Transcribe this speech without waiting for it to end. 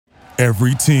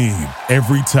Every team,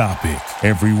 every topic,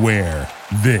 everywhere.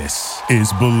 This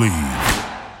is Believe.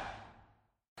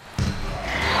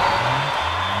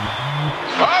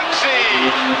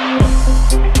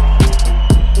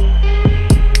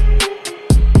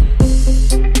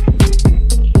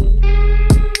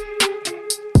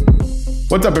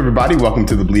 What's up, everybody? Welcome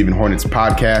to the Believe in Hornets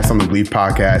podcast on the Believe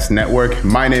Podcast Network.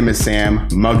 My name is Sam.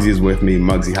 Muggsy is with me.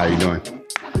 Muggsy, how you doing?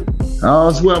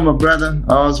 All's well, my brother.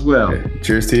 All's well.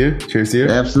 Cheers to you. Cheers to you.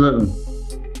 Absolutely.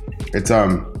 It's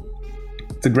a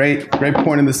great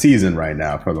point in the season right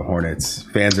now for the Hornets.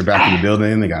 Fans are back in the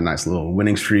building. They got a nice little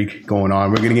winning streak going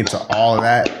on. We're going to get to all of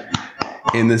that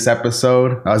in this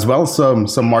episode, as well as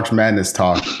some March Madness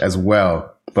talk as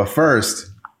well. But first,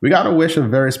 we got to wish a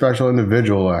very special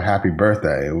individual a happy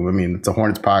birthday. I mean, it's a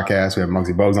Hornets podcast. We have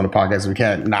Muggsy Bogues on the podcast. So we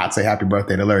can't not say happy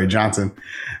birthday to Larry Johnson.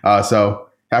 So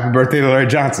happy birthday to Larry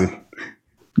Johnson.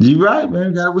 You're right,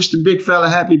 man. Gotta wish the big fella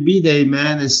happy B-Day,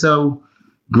 man. It's so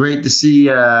great to see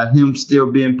him still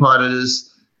being part of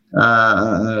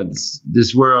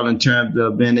this world in terms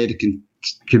of being able to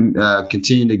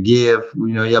continue to give. You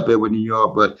know, you're up there with New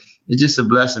York, but it's just a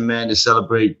blessing, man, to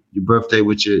celebrate your birthday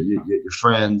with your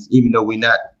friends, even though we're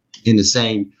not in the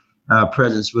same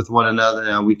presence with one another.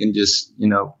 And we can just,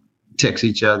 text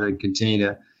each other and continue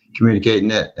to communicate in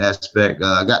that aspect.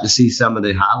 I got to see some of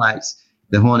the highlights.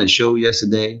 The Hornets show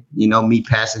yesterday, me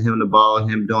passing him the ball,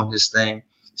 him doing his thing,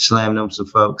 slamming them some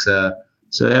folks. So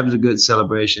that was a good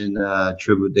celebration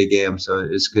tribute they gave him. So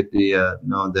it's good to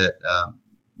know that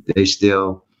they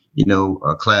still,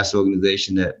 a class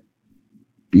organization that,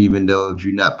 even though if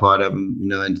you're not part of them,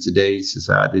 in today's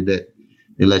society, that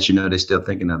they let you know they're still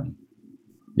thinking of you.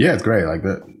 Yeah, it's great. Like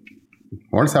that,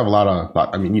 Hornets have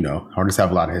Hornets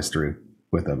have a lot of history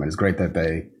with them, and it's great that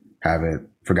they haven't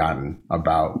forgotten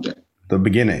about the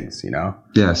beginnings.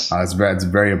 Yes, it's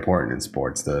very important in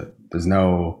sports. There's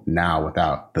no now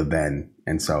without the then,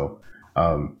 and so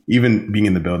even being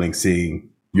in the building, seeing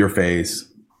your face,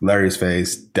 Larry's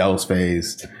face, Dell's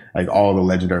face, like all the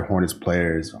legendary Hornets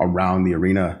players around the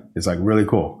arena is like really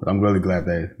cool. I'm really glad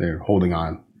they're holding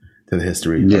on to the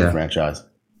history of the franchise.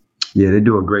 Yeah, they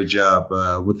do a great job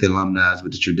with the alumni,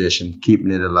 with the tradition, keeping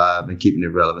it alive and keeping it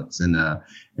relevant. And a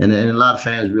lot of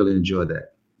fans really enjoy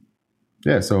that.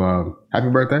 Yeah, so happy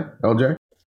birthday, LJ.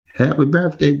 Happy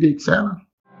birthday, big fella.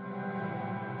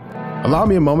 Allow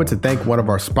me a moment to thank one of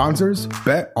our sponsors,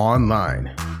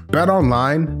 BetOnline.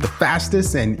 BetOnline, the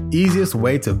fastest and easiest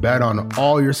way to bet on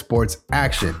all your sports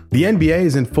action. The NBA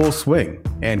is in full swing,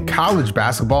 and college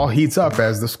basketball heats up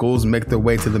as the schools make their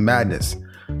way to the madness.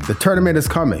 The tournament is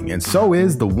coming, and so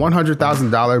is the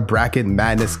 $100,000 Bracket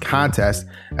Madness contest,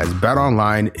 as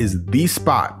BetOnline is the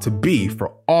spot to be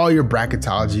for all your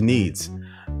bracketology needs.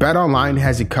 BetOnline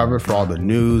has you covered for all the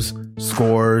news,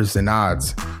 scores, and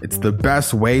odds. It's the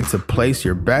best way to place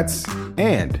your bets,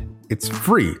 and it's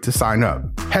free to sign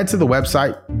up. Head to the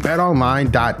website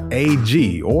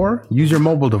betonline.ag or use your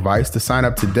mobile device to sign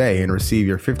up today and receive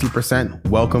your 50%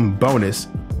 welcome bonus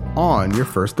on your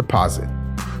first deposit.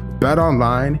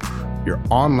 BetOnline, your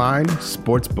online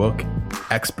sportsbook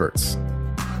experts.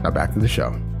 Now back to the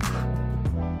show.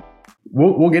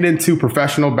 We'll get into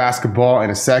professional basketball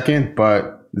in a second,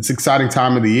 but it's an exciting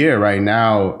time of the year right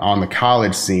now on the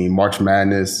college scene. March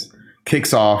Madness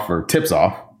tips off,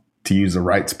 to use the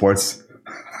right sports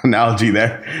analogy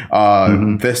there,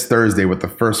 this Thursday with the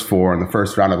first four, and the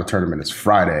first round of the tournament is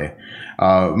Friday.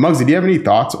 Muggsy, do you have any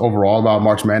thoughts overall about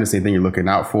March Madness? Anything you're looking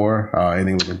out for?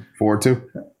 Anything looking forward to?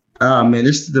 Man,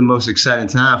 this is the most exciting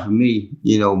time for me,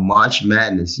 March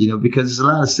Madness, because there's a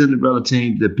lot of Cinderella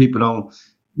teams that people don't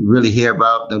really hear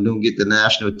about, don't get the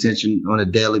national attention on a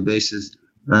daily basis.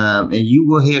 And you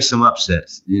will hear some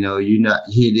upsets. You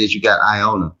got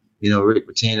Iona, Rick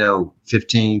Pitino,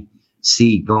 15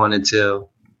 seed going into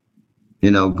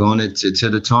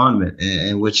the tournament,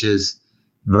 and which is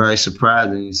very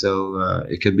surprising. So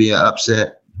it could be an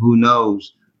upset. Who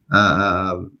knows?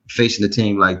 Facing a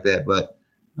team like that, but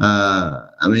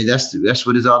that's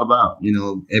what it's all about.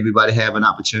 Everybody have an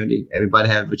opportunity. Everybody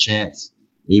have a chance,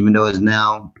 even though it's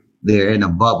now they're in a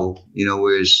bubble.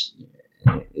 Where it's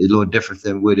a little different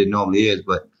than what it normally is.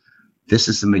 But this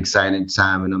is some exciting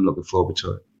time, and I'm looking forward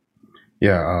to it.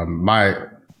 Yeah,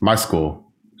 my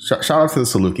school. Shout out to the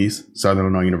Salukis, Southern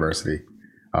Illinois University.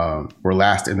 Were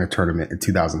last in their tournament in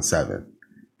 2007.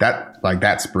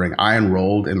 That spring, I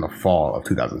enrolled in the fall of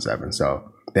 2007. So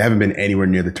they haven't been anywhere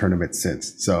near the tournament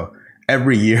since. So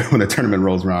every year when the tournament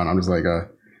rolls around, I'm just like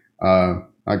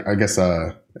I guess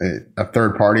a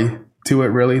third party to it,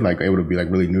 really, like able to be like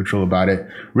really neutral about it.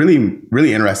 Really,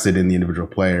 really interested in the individual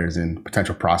players and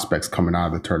potential prospects coming out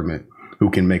of the tournament. who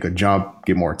can make a jump,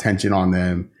 get more attention on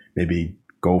them, maybe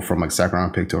go from like second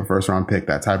round pick to a first round pick,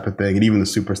 that type of thing. And even the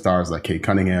superstars like Cade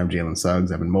Cunningham, Jalen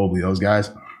Suggs, Evan Mobley, those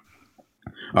guys.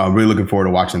 Really looking forward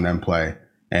to watching them play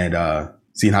and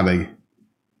seeing how they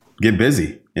get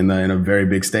busy in a very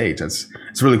big stage. It's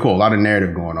really cool. A lot of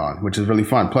narrative going on, which is really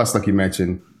fun. Plus, like you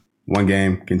mentioned, one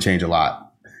game can change a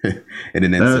lot in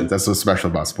an instant. That's what's special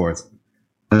about sports.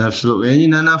 Absolutely.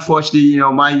 And, unfortunately,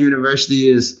 my university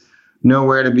is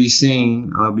nowhere to be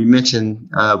seen or be mentioned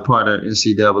part of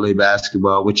NCAA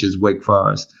basketball, which is Wake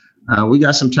Forest. We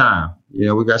got some time.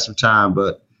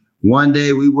 But one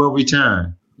day we will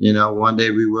return.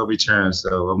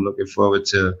 So I'm looking forward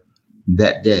to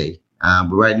that day.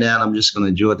 But right now, I'm just going to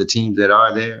enjoy the teams that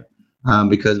are there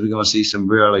because we're going to see some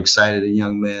real excited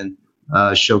young men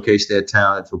showcase their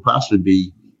talent to possibly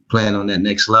be playing on that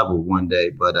next level one day.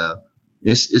 But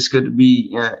it's good to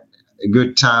be a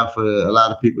good time for a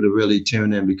lot of people to really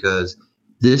tune in because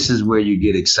this is where you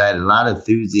get excited. A lot of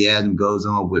enthusiasm goes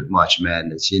on with March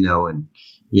Madness, and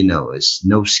it's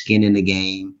no skin in the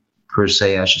game per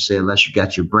se, I should say, unless you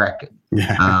got your bracket.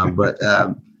 But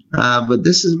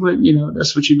this is what,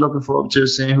 that's what you're looking forward to,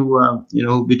 seeing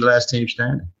who'll be the last team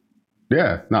standing.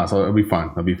 Yeah, no, so it'll be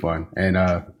fun. And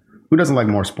who doesn't like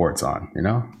more sports on,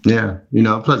 Yeah,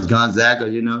 plus Gonzaga,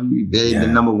 they've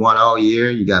been number one all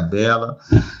year. You got Baylor.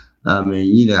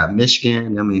 You got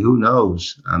Michigan. Who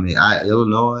knows?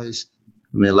 Illinois.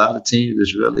 A lot of teams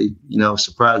is really,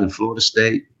 surprising. Florida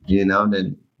State,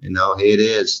 then, here it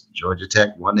is. Georgia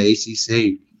Tech won the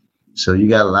ACC. So you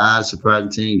got a lot of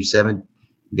surprising teams.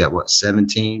 You got 7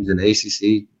 teams in the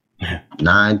ACC,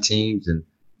 9 teams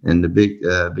in the Big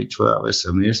 12. It's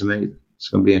amazing. It's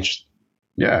going to be interesting.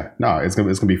 Yeah, no, it's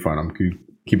gonna be fun. I'm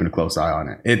keeping a close eye on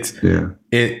it.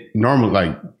 It normal,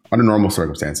 like under normal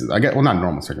circumstances. Not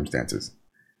normal circumstances,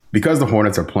 because the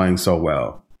Hornets are playing so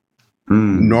well.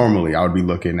 Normally, I would be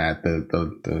looking at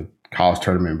the college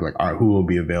tournament and be like, all right, who will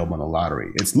be available in the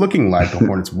lottery? It's looking like the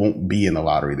Hornets won't be in the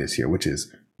lottery this year, which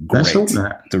is great. It's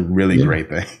a really great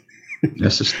thing.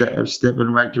 That's a step in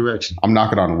the right direction. I'm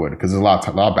knocking on wood because there's a lot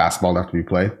of basketball left to be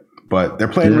played, but they're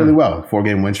playing really well.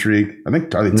 4-game win streak. I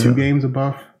think, are they 2 games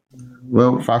above?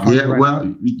 Well,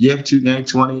 500 you have 2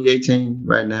 games, 20-18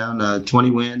 right now, 20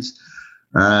 wins,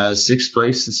 6th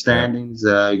place in standings.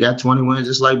 You got 20 wins,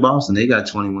 just like Boston. They got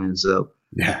 20 wins. So,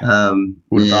 and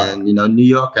New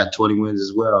York got 20 wins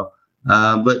as well.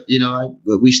 But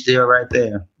we still right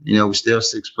there. We're still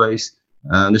 6th place.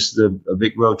 This is a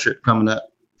big road trip coming up.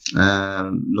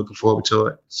 Looking forward to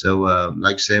it. So,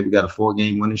 like I said, we got a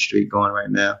 4-game winning streak going right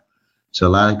now. So a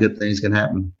lot of good things can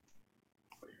happen.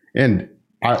 And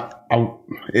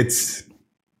it's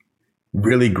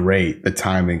really great, the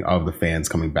timing of the fans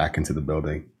coming back into the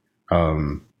building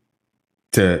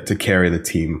to carry the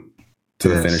team to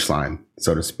the finish line,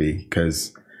 so to speak.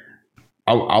 Because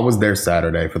I was there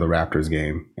Saturday for the Raptors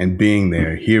game, and being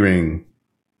there, hearing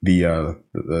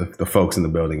the folks in the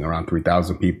building, around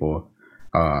 3,000 people,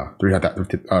 around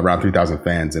 3,000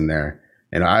 fans in there.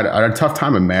 And I had a tough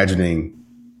time imagining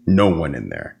no one in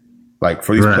there. Like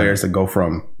for these players to go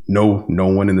from no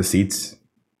one in the seats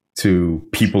to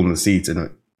people in the seats,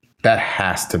 and that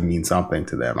has to mean something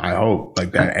to them. I hope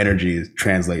like that energy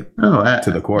translate to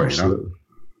the court. Absolutely.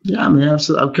 Yeah,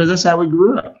 absolutely. Because that's how we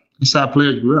grew up. That's how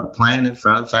players grew up, playing in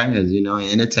front of fans,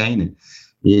 entertaining.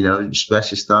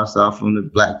 Especially starts off from the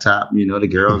blacktop, the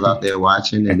girls out there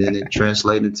watching, and then it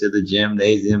translates into the gym,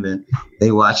 and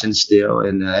they watching still,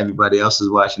 and everybody else is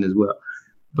watching as well.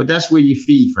 But that's where you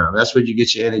feed from. That's where you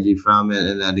get your energy from.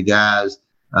 And the guys,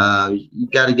 you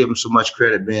got to give them so much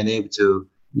credit being able to,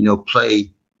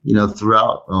 play,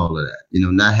 throughout all of that.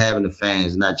 Not having the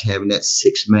fans, not having that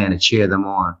 6th man to cheer them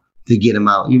on to get them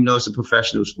out, even though it's a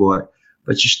professional sport.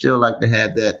 But you still like to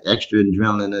have that extra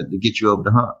adrenaline to get you over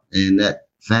the hump. And that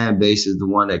fan base is the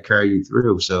one that carry you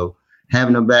through. So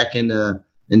having them back in the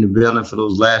building for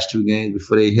those last 2 games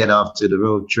before they head off to the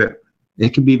road trip,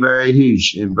 it can be very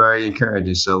huge and very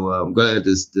encouraging. So I'm glad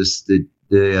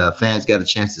the fans got a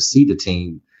chance to see the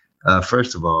team,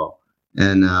 first of all,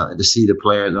 and to see the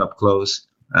players up close,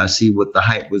 see what the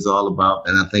hype was all about.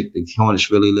 And I think the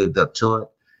Hornets really lived up to it,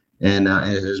 and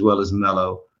as well as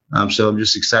Melo. So I'm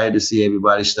just excited to see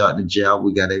everybody starting to gel.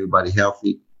 We got everybody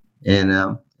healthy,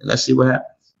 and let's see what happens.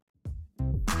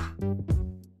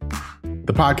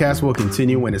 The podcast will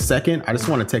continue in a second. I just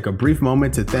want to take a brief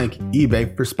moment to thank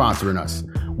eBay for sponsoring us.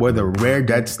 Whether rare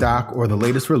dead stock or the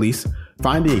latest release,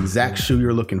 find the exact shoe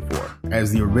you're looking for.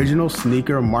 As the original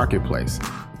sneaker marketplace,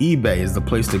 eBay is the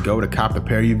place to go to cop the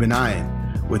pair you've been eyeing.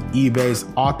 With eBay's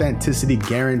authenticity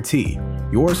guarantee,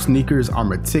 your sneakers are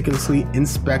meticulously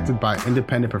inspected by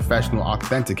independent professional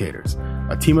authenticators.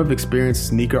 A team of experienced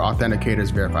sneaker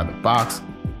authenticators verify the box,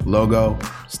 logo,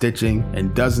 stitching,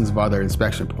 and dozens of other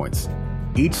inspection points.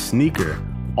 Each sneaker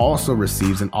also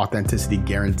receives an authenticity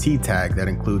guarantee tag that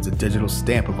includes a digital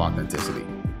stamp of authenticity,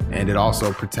 and it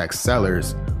also protects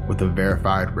sellers with a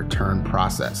verified return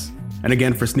process. And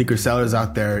again, for sneaker sellers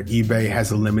out there, eBay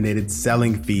has eliminated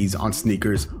selling fees on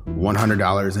sneakers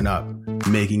 $100 and up,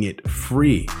 making it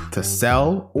free to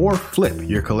sell or flip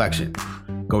your collection.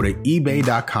 Go to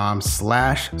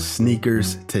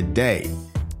ebay.com/sneakers today.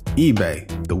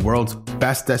 eBay, the world's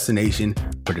best destination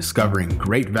for discovering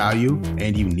great value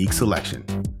and unique selection.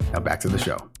 Now back to the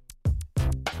show.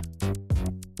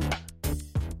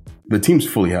 The team's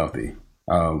fully healthy,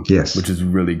 yes, which is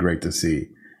really great to see,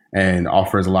 and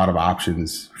offers a lot of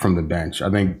options from the bench. I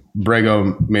think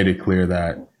Borrego made it clear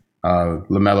that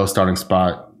LaMelo's starting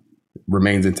spot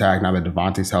remains intact now that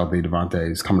Devontae's healthy.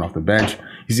 Devontae is coming off the bench.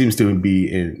 He seems to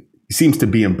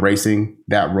be embracing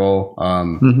that role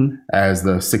as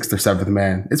the sixth or seventh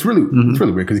man. It's really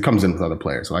weird because he comes in with other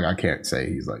players. So I can't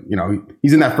say he's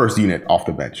he's in that first unit off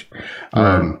the bench.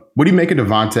 What do you make of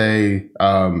Devontae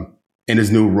in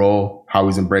his new role? How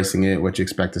he's embracing it? What you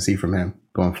expect to see from him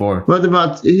going forward? Well,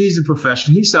 Devontae, he's a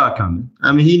professional. He saw it coming.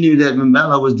 I mean, he knew that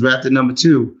Melo was drafted number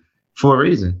 2 for a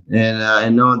reason,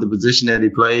 and knowing the position that he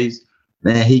plays,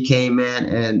 man, he came in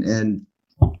and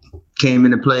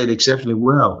played exceptionally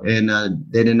well, and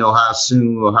they didn't know how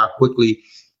soon or how quickly,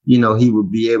 he would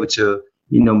be able to,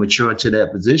 mature into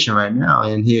that position right now.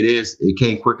 And here it is. It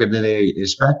came quicker than they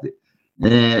expected.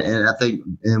 And I think,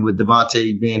 and with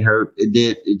Devontae being hurt,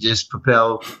 it just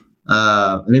propelled,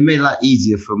 and it made it a lot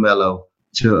easier for Melo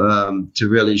to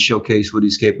really showcase what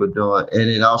he's capable of doing. And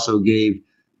it also gave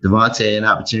Devontae an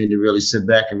opportunity to really sit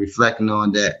back and reflect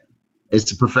on that.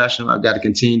 It's a professional. I've got to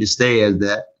continue to stay as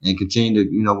that and continue to,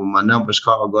 when my numbers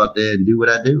call, go out there and do what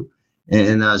I do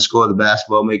and score the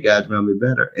basketball, make guys around me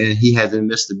better. And he hasn't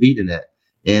missed a beat in that.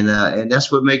 And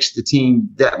that's what makes the team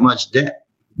that much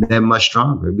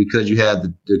stronger, because you have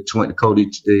the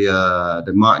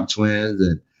Martin twins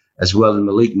and as well as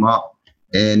Malik Monk.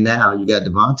 And now you got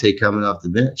Devontae coming off the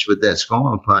bench with that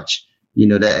scoring punch.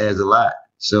 That adds a lot.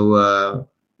 So,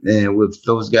 and with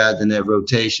those guys in that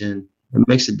rotation, it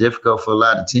makes it difficult for a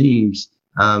lot of teams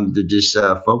to just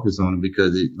focus on it,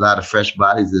 because a lot of fresh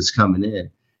bodies that's coming in,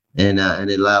 and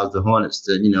it allows the Hornets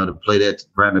to to play that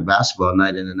brand of basketball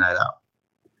night in and night out.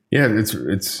 Yeah,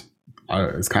 it's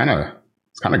kind of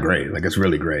great. It's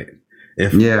really great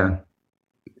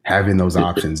having those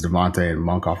options, Devontae and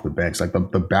Monk off the bench. The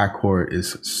backcourt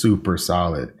is super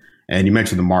solid. And you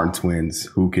mentioned the Martin twins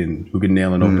who can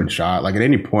nail an open shot. At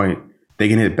any point, they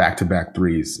can hit back-to-back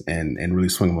threes and really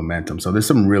swing momentum. So there's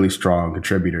some really strong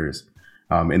contributors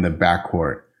in the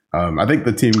backcourt. I think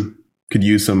the team could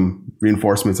use some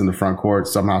reinforcements in the front court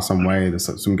somehow, some way.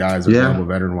 There's some guys available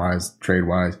veteran-wise,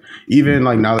 trade-wise. Even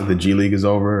now that the G League is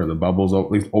over, or the bubble's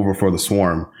over for the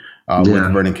Swarm,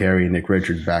 with Vernon Carey and Nick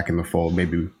Richards back in the fold,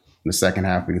 maybe in the second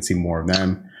half we can see more of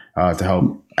them to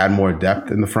help add more depth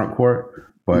in the front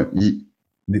court. But things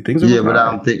are but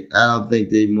I don't think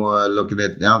they more looking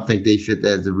at. I don't think they fit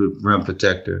as a rim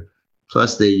protector.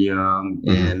 Plus, they're young,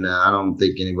 and I don't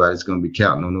think anybody's going to be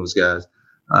counting on those guys.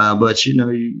 But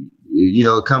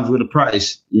it comes with a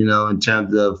price. In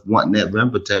terms of wanting that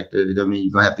rim protector. I mean,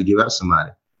 you're gonna have to give up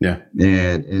somebody. Yeah.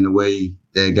 And in the way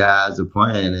that guys are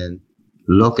playing and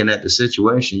looking at the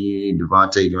situation, you need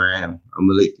Devontae Graham or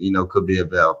Malik. Could be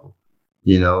available.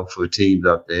 For teams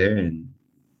up there, and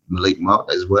Malik Monk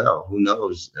as well. Who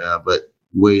knows? But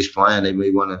where he's playing, they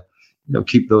may want to,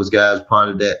 keep those guys part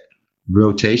of that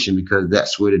rotation, because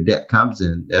that's where the depth comes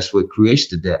in. That's what creates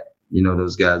the depth,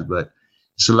 those guys. But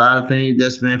it's a lot of things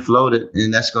that's been floated,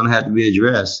 and that's going to have to be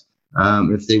addressed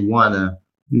if they want to,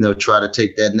 try to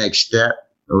take that next step,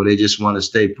 or they just want to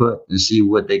stay put and see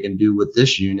what they can do with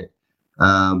this unit.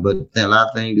 But a lot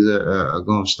of things are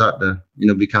going to start to,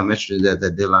 become interesting as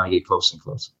that deadline get closer and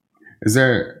closer. Is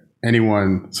there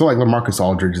anyone, so LaMarcus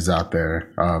Aldridge is out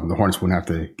there. The Hornets wouldn't have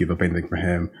to give up anything for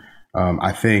him.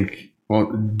 I think,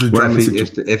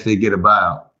 if they get a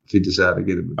buyout, if they decide to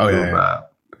get a buyout.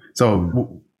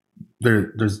 So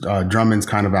there's Drummond's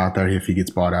kind of out there if he gets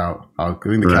bought out. I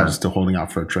think the Cavs are still holding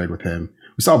out for a trade with him.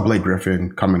 We saw Blake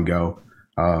Griffin come and go.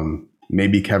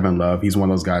 Maybe Kevin Love. He's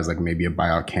one of those guys, maybe a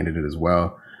buyout candidate as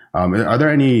well. Are there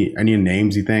any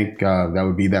names you think that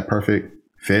would be that perfect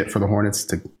fit for the Hornets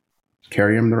to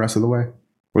carry him the rest of the way,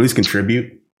 or at least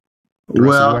contribute?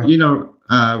 Well,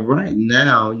 right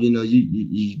now,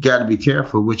 you got to be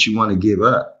careful what you want to give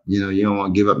up. You don't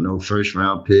want to give up no first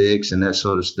round picks and that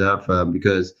sort of stuff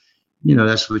because,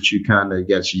 that's what you kind of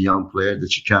got your young players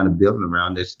that you're kind of building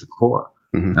around. That's the core.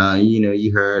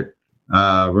 You heard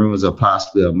rumors of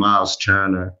possibly a Miles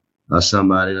Turner or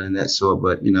somebody in that sort,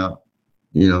 but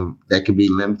that could be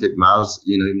limited. Miles,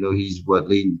 even though he's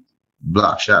leading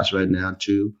block shots right now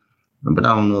too, but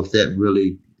I don't know if that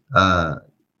really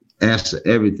answer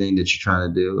everything that you're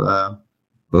trying to do.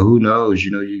 But who knows?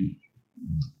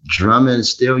 Drummond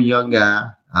is still a young guy.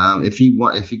 If he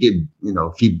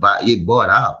get bought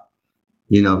out,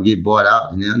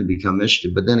 and then to become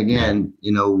interested. But then again,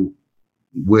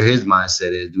 where his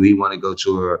mindset is, do he want to go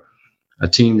to a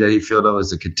team that he feels of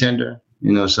as a contender,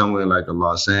 somewhere like a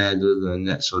Los Angeles and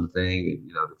that sort of thing,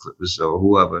 the Clippers or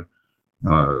whoever,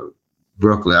 or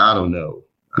Brooklyn, I don't know.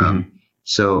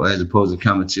 So as opposed to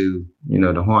coming to,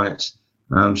 the Hornets.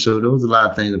 So those are a lot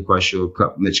of things, of course,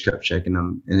 Mitch Kupchak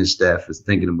and his staff is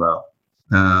thinking about.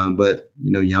 But,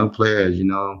 young players,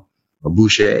 a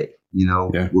Boucher,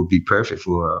 would be perfect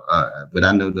for, but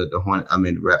I know that the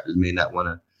Raptors may not want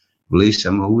to release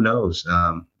him. Who knows?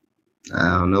 I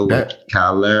don't know what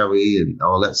Kyle Lowry and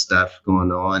all that stuff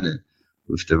going on and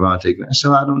with Devontae Graham.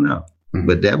 So I don't know.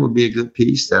 But that would be a good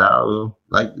piece that I would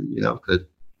like, could,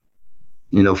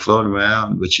 float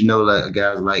around. But, like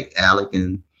guys like Alec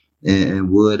and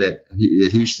Wood at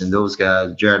Houston, those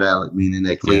guys, Jared Alec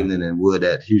meaning at Cleveland and Wood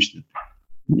at Houston,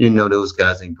 those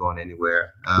guys ain't going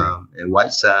anywhere. And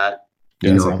Whiteside,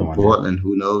 from Portland,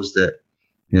 who knows that,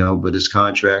 but his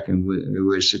contract and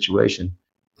his situation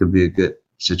could be a good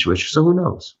situation. So who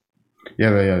knows?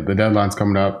 Yeah, the deadline's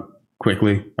coming up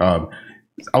quickly.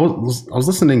 I was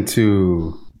listening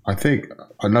to, I think,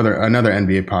 another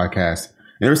NBA podcast.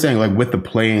 And they were saying, like, with the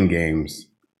play-in games,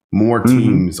 more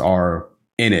teams are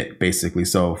in it, basically.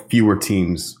 So fewer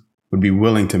teams would be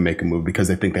willing to make a move because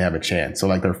they think they have a chance. So,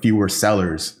 like, there are fewer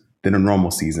sellers than a normal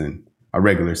season, a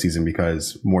regular season,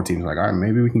 because more teams are like, all right,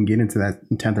 maybe we can get into that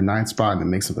 10th or 9th spot and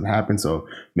make something happen. So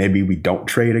maybe we don't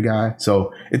trade a guy.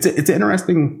 So it's an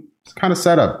interesting kind of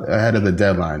setup ahead of the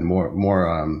deadline. More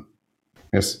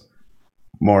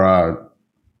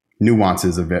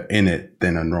nuances of it in it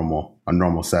than a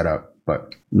normal setup.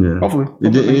 But hopefully.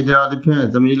 It all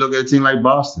depends. I mean, you look at a team like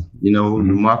Boston,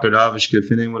 Marco Darvish could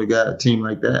fit in with a team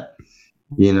like that.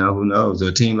 Who knows? Or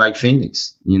a team like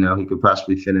Phoenix, he could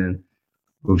possibly fit in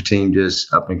with a team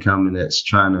just up and coming that's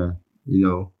trying to,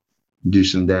 do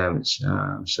some damage.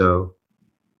 But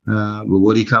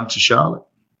would he come to Charlotte?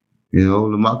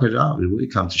 LaMarcus Darvish, would he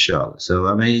come to Charlotte? So,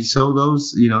 I mean, so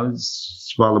those, it's a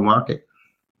smaller market,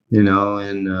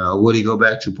 and would he go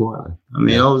back to Portland? I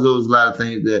mean, those a lot of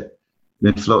things that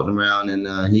been floating around, and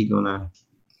he gonna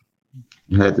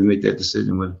have to make that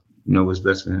decision with, what's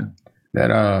best for him. That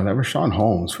Rashawn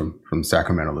Holmes from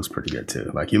Sacramento looks pretty good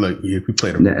too. Like he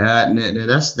played him.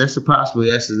 That's a possibility.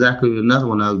 That's exactly another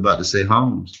one I was about to say.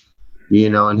 Holmes,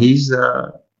 and he's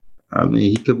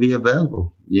he could be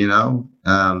available.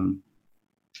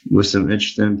 With some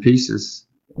interesting pieces,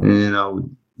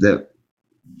 that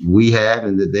we have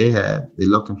and that they have. They're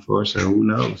looking for. So who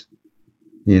knows?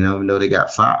 Even though they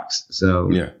got Fox. So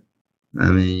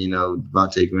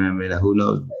Devontae Graham, who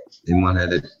knows? They might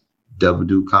have a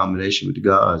double-do combination with the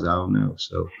guards. I don't know.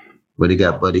 So, but they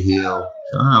got Buddy Hill.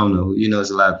 So I don't know.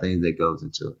 There's a lot of things that goes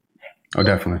into it. Oh,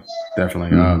 definitely.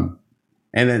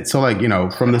 And then, so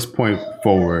from this point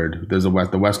forward, there's the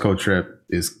West Coast trip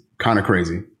is kind of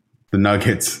crazy. The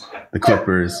Nuggets, the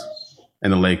Clippers,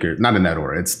 and the Lakers. Not in that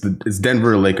order. It's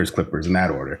Denver, Lakers, Clippers in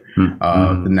that order.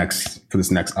 For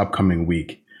this next upcoming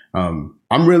week. I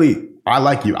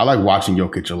like watching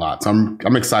Jokic a lot. So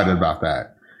I'm excited about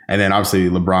that. And then obviously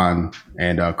LeBron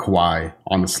and Kawhi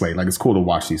on the slate. Like, it's cool to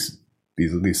watch these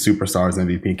superstars,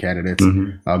 MVP candidates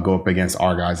go up against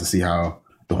our guys to see how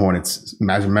the Hornets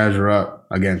measure up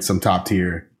against some top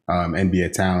tier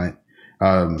NBA talent.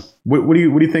 What do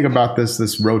you think about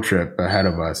this road trip ahead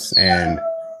of us and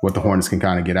what the Hornets can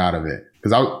kind of get out of it?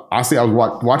 Because I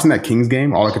was watching that Kings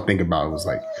game. All I could think about was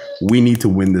like, we need to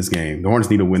win this game. The Hornets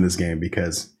need to win this game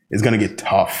because it's going to get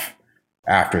tough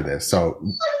after this. So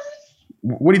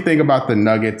what do you think about the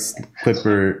Nuggets,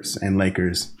 Clippers, and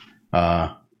Lakers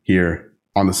here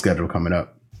on the schedule coming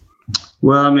up?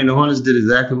 Well, I mean, the Hornets did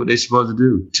exactly what they're supposed to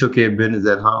do. Took care of business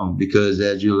at home because,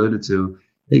 as you alluded to,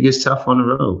 it gets tough on the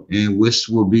road. And this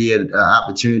will be an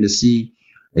opportunity to see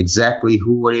exactly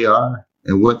who they are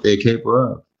and what they're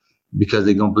capable of, because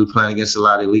they're going to be playing against a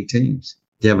lot of elite teams,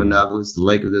 Denver Nuggets, the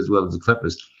Lakers, as well as the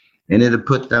Clippers. And it'll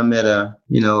put them at a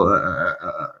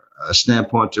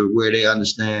standpoint to where they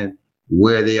understand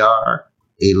where they are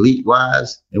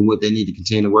elite-wise and what they need to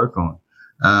continue to work on.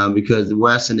 Because the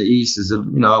West and the East is,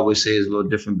 I always say is a little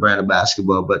different brand of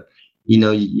basketball, but, we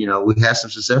had some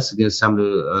success against some of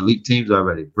the elite teams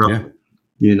already, Brooklyn,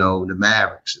 the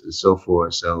Mavericks and so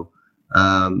forth. So,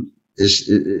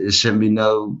 it shouldn't be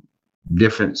no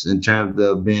difference in terms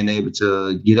of being able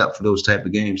to get up for those type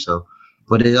of games. So,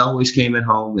 but it always came at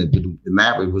home. The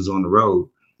Maverick was on the road.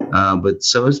 But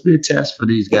so it's been a test for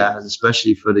these guys,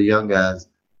 especially for the young guys.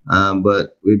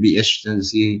 But it'd be interesting to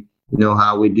see,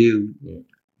 how we do.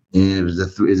 And is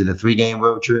it a 3-game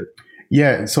road trip?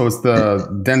 Yeah. So it's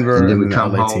the Denver and then we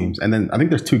come LA home. Teams. And then I think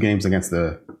there's 2 games against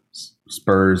the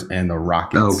Spurs and the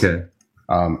Rockets. Okay.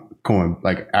 Going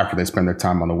like after they spend their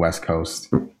time on the West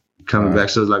Coast. Coming back,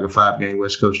 so it's like a 5-game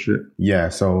West Coast trip.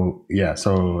 So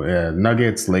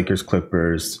Nuggets, Lakers,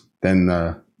 Clippers, then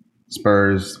the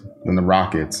Spurs, then the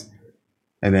Rockets,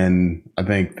 and then I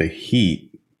think the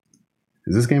Heat.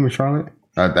 Is this game in Charlotte?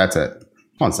 That's it.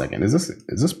 1 second. Is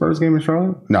this Spurs game in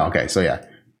Charlotte? No. Okay. So yeah,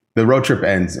 the road trip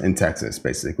ends in Texas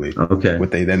basically. Okay.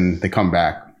 They come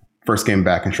back. First game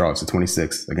back in Charlotte, so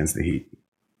 26 against the Heat.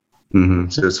 Mm-hmm.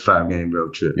 So it's a 5-game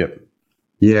road trip. Yep.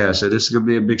 Yeah. So this could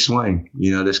be a big swing.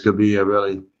 This could be a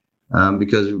really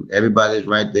because everybody's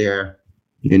right there.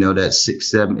 That 6th,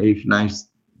 7th, 8th, 9th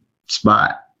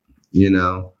spot.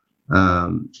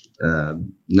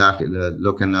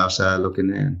 Looking outside, looking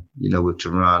in. With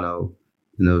Toronto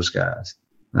and those guys.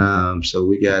 So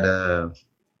we got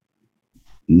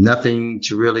nothing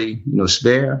to really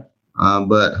spare,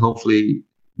 but hopefully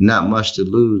not much to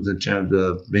lose in terms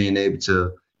of being able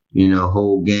to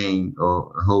whole game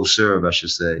or whole serve, I should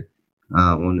say,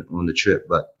 on the trip.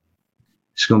 But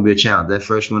it's going to be a challenge. That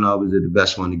first one always is the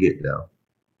best one to get though.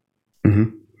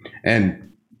 Mm-hmm.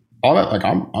 And all that, like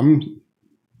I'm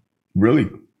really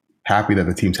happy that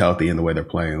the team's healthy in the way they're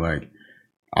playing. Like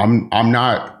I'm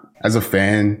not, as a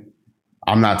fan,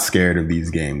 I'm not scared of these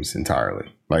games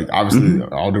entirely. Like obviously,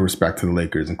 all due respect to the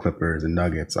Lakers and Clippers and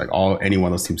Nuggets, like any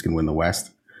one of those teams can win the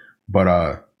West. But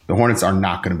the Hornets are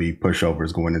not going to be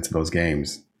pushovers going into those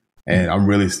games. And I'm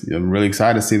really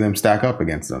excited to see them stack up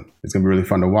against them. It's going to be really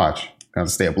fun to watch. Got to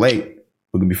stay up late.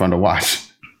 It's going to be fun to watch.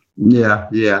 Yeah.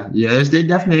 They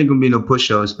definitely ain't going to be no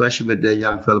pushover, especially with that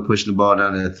young fella pushing the ball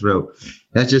down their throat.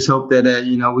 Let's just hope that,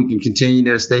 we can continue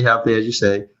to stay healthy, as you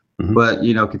say. Mm-hmm. But,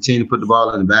 continue to put the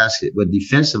ball in the basket. But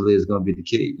defensively is going to be the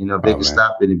key. If they can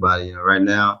stop anybody. Right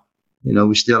now,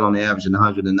 we're still on the average of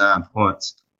 109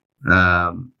 points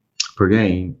per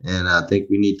game. And I think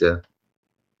we need to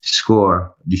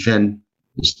defend,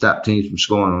 and stop teams from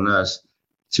scoring on us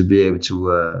to be able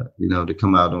to, to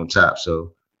come out on top.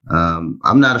 So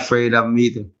I'm not afraid of them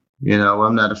either.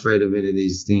 I'm not afraid of any of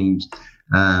these teams.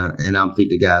 And I don't think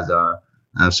the guys are.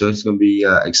 So it's going to be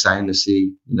exciting to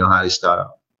see, how they start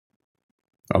out.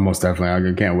 Oh, most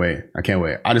definitely. I can't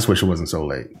wait. I just wish it wasn't so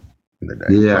late in the day.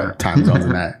 Yeah. Time zones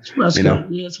and that. It's West Coast.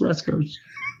 Yeah, it's West Coast.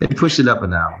 They pushed it up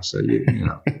an hour. So, you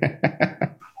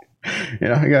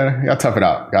gotta tough it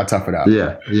out.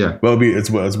 Yeah. Well, it's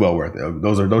well worth it.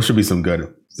 Those should be some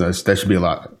good. That should be a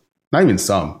lot. Not even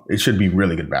some. It should be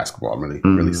really good basketball. I'm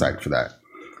really psyched for that.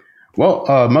 Well,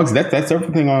 Muggsy, that's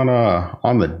everything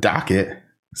on the docket,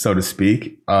 so to speak.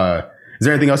 Is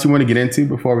there anything else you want to get into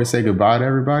before we say goodbye to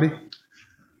everybody?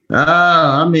 We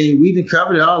done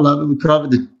covered all of it. We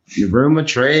covered the rumor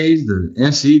trades, the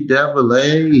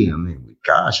NCAA.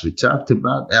 We talked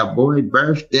about our boy's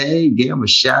birthday, gave him a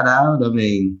shout out.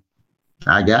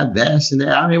 I got that and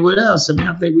that. What else?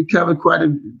 I think we covered quite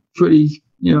a pretty,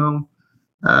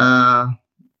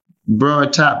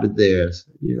 broad topic there.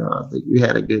 I think we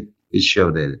had a good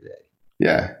show there today.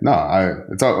 Yeah, no,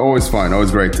 it's always fun.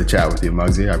 Always great to chat with you,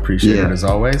 Muggsy. I appreciate it as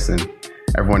always. And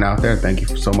everyone out there, thank you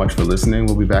so much for listening.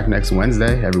 We'll be back next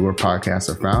Wednesday. Everywhere podcasts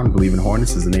are found. Believe in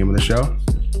Hornets is the name of the show.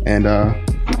 And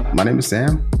my name is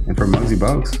Sam. And for Muggsy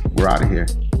Bogues, we're out of here.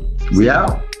 We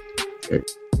out.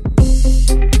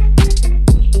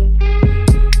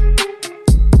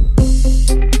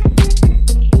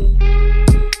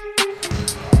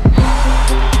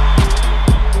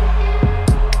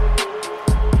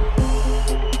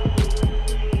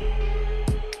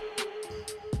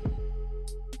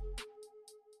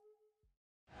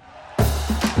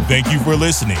 Thank you for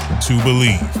listening to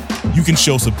Believe. You can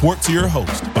show support to your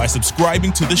host by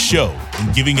subscribing to the show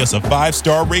and giving us a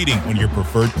 5-star rating on your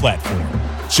preferred platform.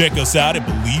 Check us out at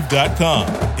Believe.com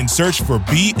and search for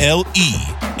BLEAV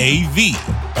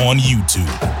on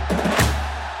YouTube.